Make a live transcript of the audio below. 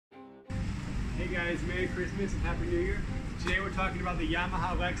Hey guys, Merry Christmas and Happy New Year. Today we're talking about the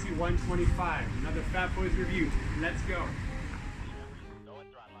Yamaha Lexi 125, another Fatboys review. Let's go.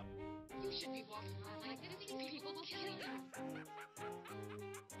 You should be walking around like this. People will kill you.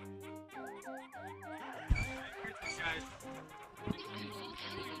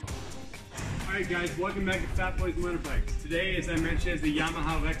 Alright guys, welcome back to Fatboys Motorbikes. Today, as I mentioned, is the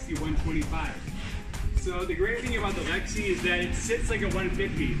Yamaha Lexi 125. So the great thing about the Lexi is that it sits like a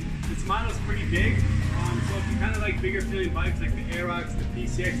 150. This model is pretty big, so if you kind of like bigger feeling bikes like the Aerox, the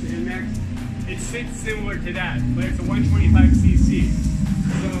PCX, the NMAX, it sits similar to that, but it's a 125cc.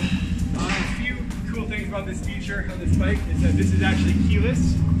 So a few cool things about this feature of this bike is that this is actually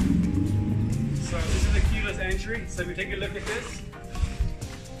keyless. So this is a keyless entry. So if you take a look at this,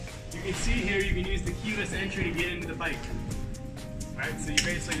 you can see here you can use the keyless entry to get into the bike. Alright, so you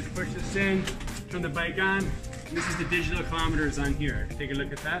basically just push this in, turn the bike on, and this is the digital kilometers on here. Take a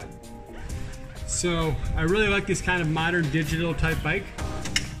look at that. So I really like this kind of modern digital type bike.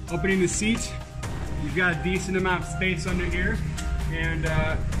 Opening the seat, you've got a decent amount of space under here, and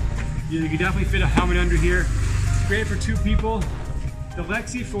you can definitely fit a helmet under here. It's great for two people. The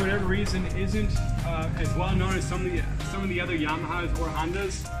Lexi, for whatever reason, isn't as well known as some of the other Yamahas or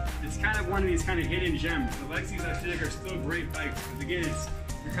Hondas. It's kind of one of these kind of hidden gems. The Lexis, I feel like, are still great bikes. Because again,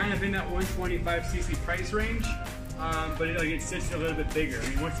 you're kind of in that 125cc price range, but it sits a little bit bigger. I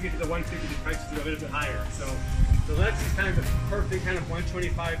mean, once you get to the 150, the prices are a little bit higher. So the Lexi is kind of the perfect kind of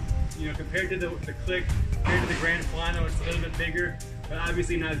 125, compared to the Click, compared to the Grand Filano, it's a little bit bigger, but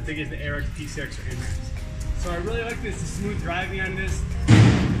obviously not as big as the Aerox, PCX, or NMAX. So I really like this, the smooth driving on this.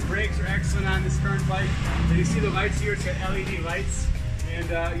 The brakes are excellent on this current bike. And you see the lights here, it's got LED lights. And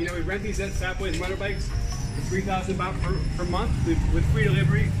we rent these at Fatboys Motorbikes for 3,000 baht per month with free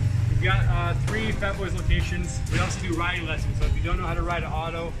delivery. We've got 3 Fatboys locations. We also do riding lessons, so if you don't know how to ride an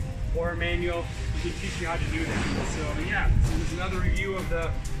auto or a manual, we can teach you how to do that. So yeah, so this is another review of the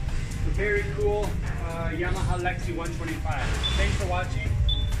very cool Yamaha Lexi 125. Thanks for watching.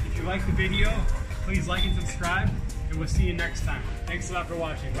 If you liked the video, please like and subscribe, and we'll see you next time. Thanks a lot for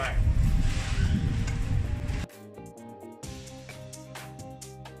watching. Bye.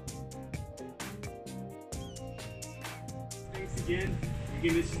 Again,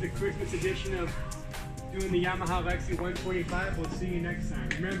 this is the Christmas edition of doing the Yamaha Lexi 125. We'll see you next time.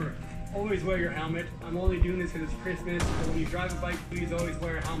 Remember, always wear your helmet. I'm only doing this because it's Christmas, but when you drive a bike, please always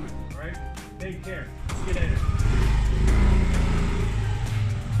wear a helmet, alright? Take care. See you later.